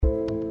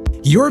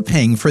You're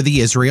paying for the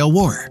Israel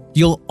war.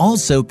 You'll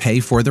also pay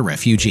for the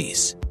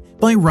refugees.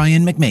 By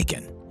Ryan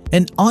McMaken,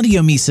 an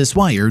audio Mises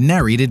Wire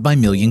narrated by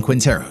Millian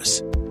Quinteros.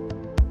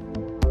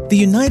 The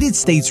United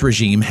States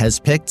regime has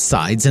picked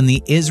sides in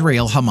the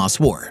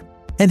Israel-Hamas war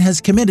and has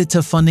committed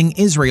to funding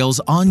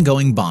Israel's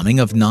ongoing bombing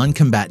of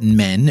non-combatant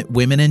men,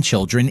 women, and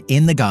children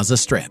in the Gaza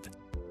Strip.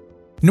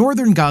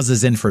 Northern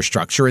Gaza's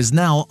infrastructure is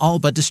now all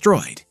but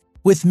destroyed,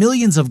 with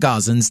millions of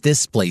Gazans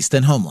displaced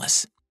and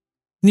homeless.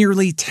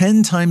 Nearly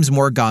 10 times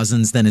more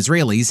Gazans than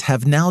Israelis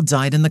have now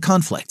died in the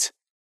conflict.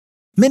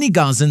 Many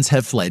Gazans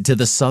have fled to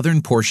the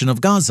southern portion of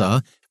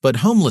Gaza, but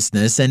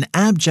homelessness and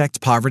abject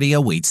poverty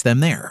awaits them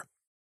there.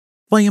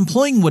 By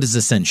employing what is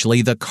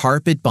essentially the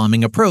carpet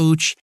bombing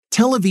approach,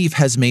 Tel Aviv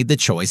has made the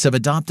choice of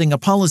adopting a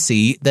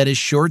policy that is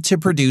sure to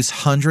produce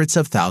hundreds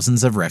of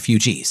thousands of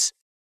refugees,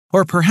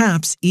 or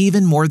perhaps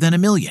even more than 1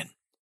 million.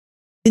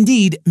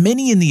 Indeed,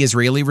 many in the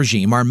Israeli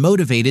regime are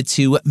motivated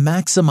to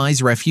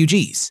maximize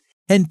refugees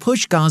and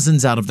push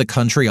Gazans out of the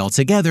country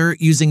altogether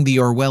using the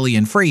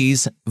Orwellian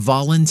phrase,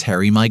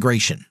 voluntary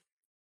migration.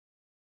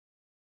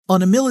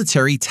 On a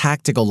military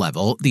tactical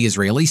level, the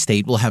Israeli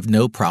state will have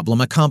no problem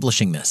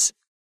accomplishing this.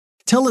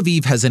 Tel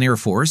Aviv has an air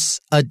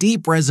force, a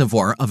deep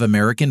reservoir of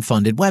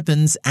American-funded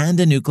weapons, and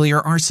a nuclear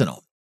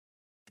arsenal.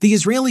 The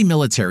Israeli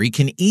military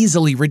can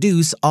easily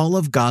reduce all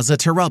of Gaza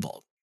to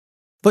rubble.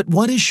 But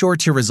what is sure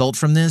to result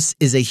from this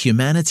is a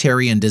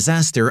humanitarian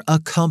disaster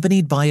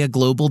accompanied by a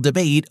global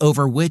debate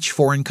over which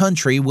foreign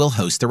country will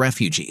host the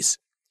refugees.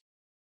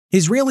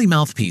 Israeli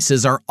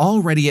mouthpieces are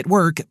already at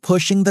work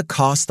pushing the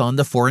cost on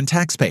the foreign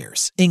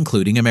taxpayers,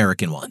 including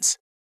American ones.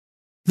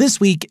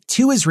 This week,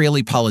 2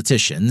 Israeli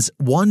politicians,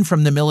 one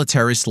from the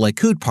militarist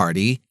Likud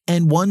party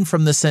and one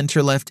from the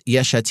center-left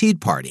Yesh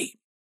Atid party,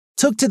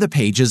 took to the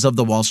pages of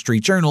the Wall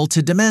Street Journal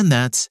to demand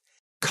that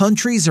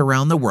countries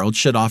around the world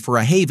should offer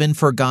a haven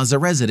for Gaza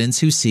residents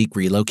who seek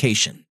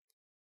relocation.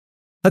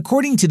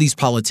 According to these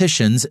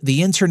politicians,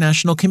 the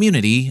international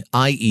community,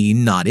 i.e.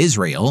 not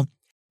Israel,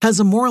 has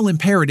a moral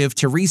imperative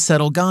to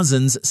resettle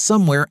Gazans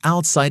somewhere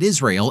outside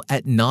Israel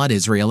at not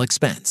Israel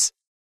expense.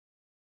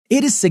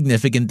 It is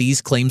significant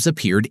these claims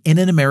appeared in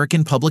an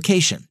American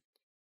publication.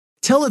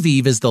 Tel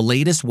Aviv is the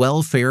latest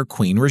welfare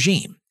queen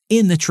regime,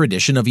 in the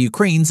tradition of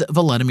Ukraine's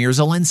Volodymyr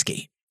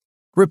Zelensky,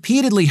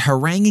 repeatedly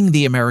haranguing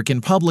the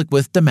American public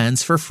with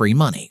demands for free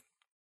money.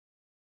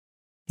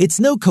 It's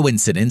no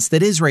coincidence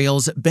that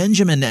Israel's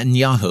Benjamin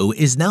Netanyahu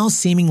is now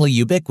seemingly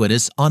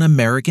ubiquitous on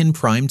American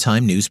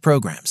primetime news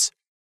programs.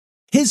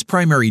 His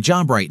primary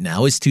job right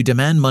now is to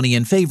demand money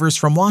and favors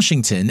from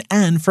Washington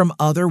and from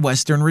other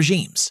Western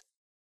regimes.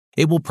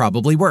 It will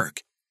probably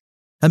work.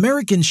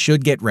 Americans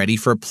should get ready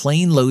for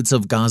plane loads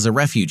of Gaza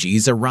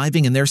refugees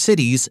arriving in their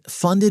cities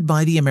funded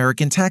by the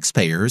American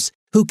taxpayers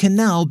who can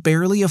now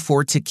barely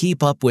afford to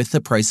keep up with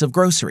the price of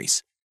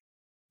groceries.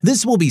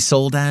 This will be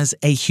sold as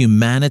a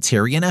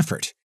humanitarian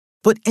effort,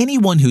 but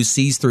anyone who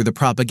sees through the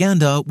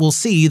propaganda will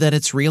see that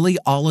it's really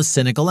all a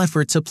cynical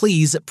effort to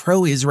please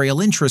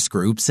pro-Israel interest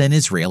groups and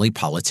Israeli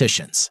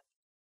politicians.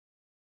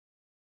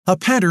 A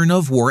pattern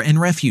of war and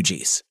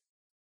refugees.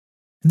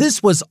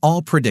 This was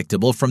all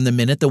predictable from the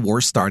minute the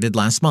war started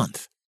last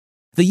month.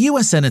 The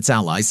U.S. and its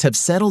allies have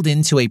settled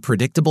into a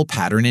predictable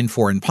pattern in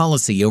foreign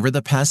policy over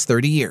the past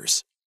 30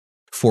 years.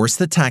 Force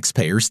the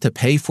taxpayers to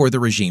pay for the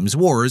regime's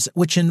wars,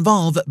 which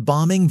involve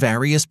bombing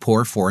various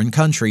poor foreign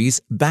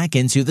countries back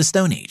into the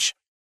Stone Age.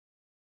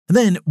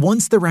 Then,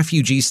 once the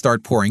refugees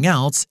start pouring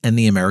out, and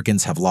the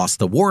Americans have lost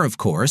the war, of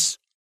course,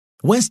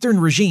 Western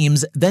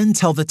regimes then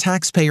tell the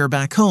taxpayer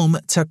back home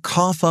to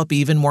cough up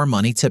even more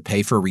money to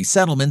pay for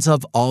resettlement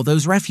of all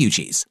those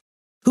refugees,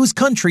 whose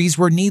countries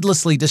were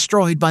needlessly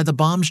destroyed by the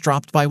bombs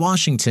dropped by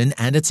Washington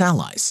and its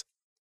allies.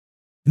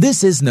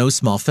 This is no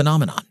small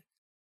phenomenon.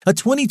 A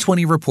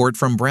 2020 report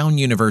from Brown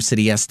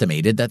University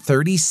estimated that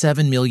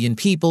 37 million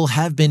people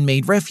have been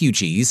made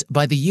refugees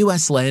by the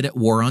U.S.-led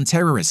war on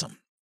terrorism.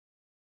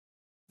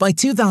 By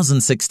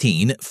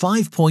 2016,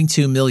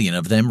 5.2 million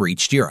of them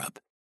reached Europe.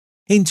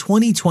 In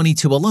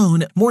 2022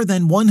 alone, more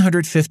than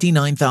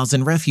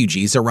 159,000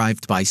 refugees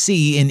arrived by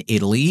sea in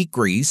Italy,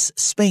 Greece,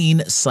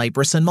 Spain,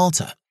 Cyprus, and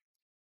Malta.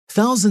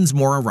 Thousands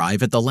more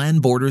arrive at the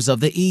land borders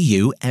of the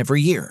EU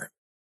every year.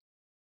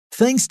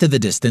 Thanks to the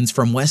distance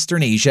from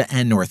Western Asia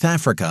and North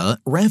Africa,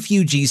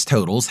 refugees'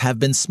 totals have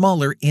been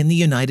smaller in the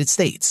United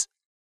States.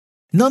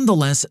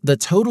 Nonetheless, the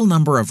total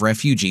number of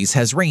refugees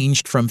has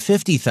ranged from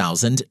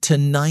 50,000 to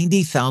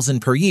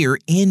 90,000 per year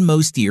in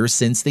most years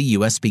since the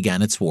U.S.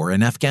 began its war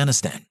in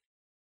Afghanistan.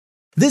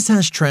 This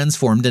has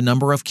transformed a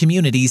number of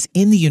communities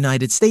in the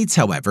United States,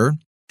 however,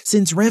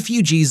 since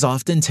refugees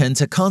often tend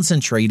to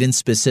concentrate in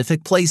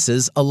specific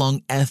places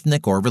along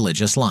ethnic or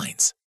religious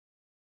lines.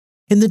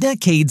 In the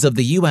decades of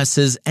the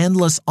U.S.'s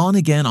endless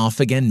on-again,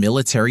 off-again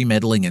military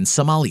meddling in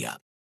Somalia,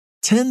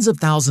 tens of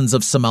thousands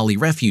of Somali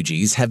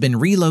refugees have been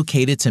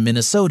relocated to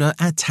Minnesota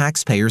at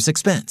taxpayers'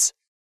 expense.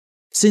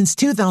 Since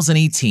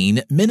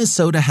 2018,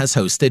 Minnesota has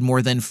hosted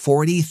more than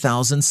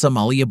 40,000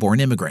 Somalia-born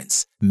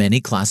immigrants,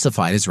 many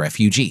classified as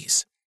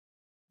refugees.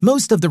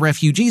 Most of the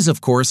refugees,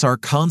 of course, are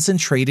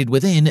concentrated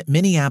within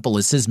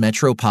Minneapolis's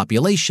metro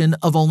population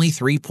of only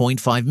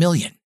 3.5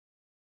 million.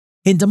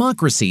 In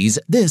democracies,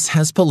 this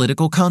has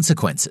political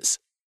consequences.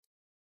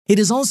 It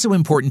is also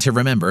important to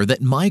remember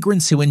that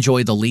migrants who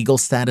enjoy the legal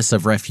status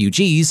of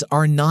refugees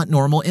are not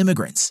normal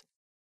immigrants.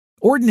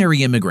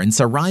 Ordinary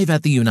immigrants arrive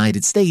at the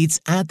United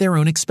States at their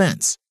own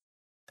expense.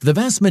 The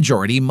vast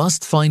majority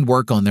must find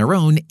work on their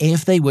own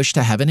if they wish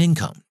to have an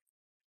income.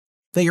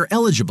 They are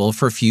eligible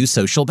for few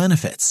social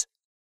benefits.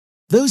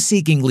 Those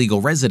seeking legal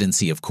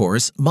residency, of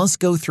course, must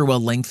go through a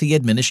lengthy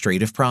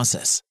administrative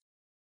process.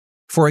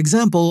 For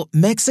example,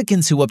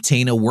 Mexicans who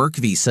obtain a work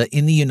visa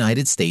in the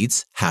United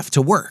States have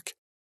to work.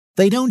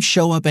 They don't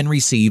show up and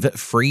receive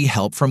free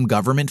help from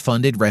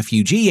government-funded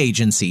refugee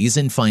agencies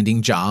in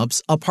finding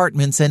jobs,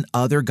 apartments, and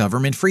other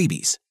government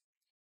freebies.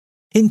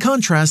 In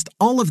contrast,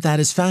 all of that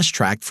is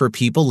fast-tracked for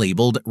people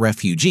labeled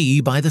refugee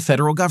by the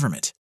federal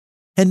government.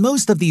 And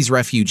most of these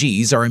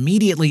refugees are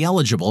immediately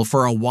eligible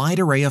for a wide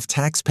array of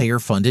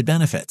taxpayer-funded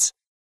benefits.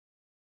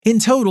 In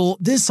total,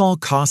 this all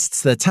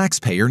costs the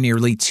taxpayer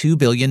nearly $2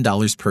 billion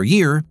per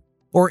year,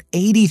 or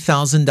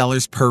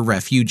 $80,000 per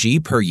refugee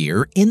per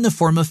year in the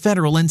form of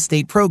federal and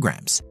state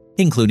programs,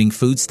 including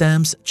food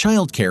stamps,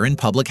 childcare, and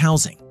public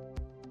housing.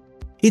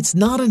 It's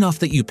not enough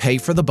that you pay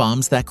for the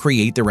bombs that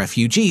create the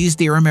refugees,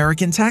 dear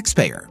American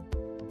taxpayer.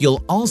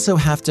 You'll also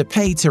have to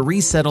pay to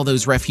resettle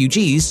those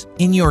refugees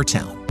in your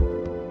town.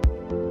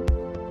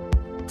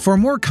 For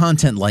more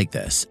content like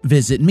this,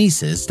 visit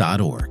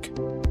Mises.org.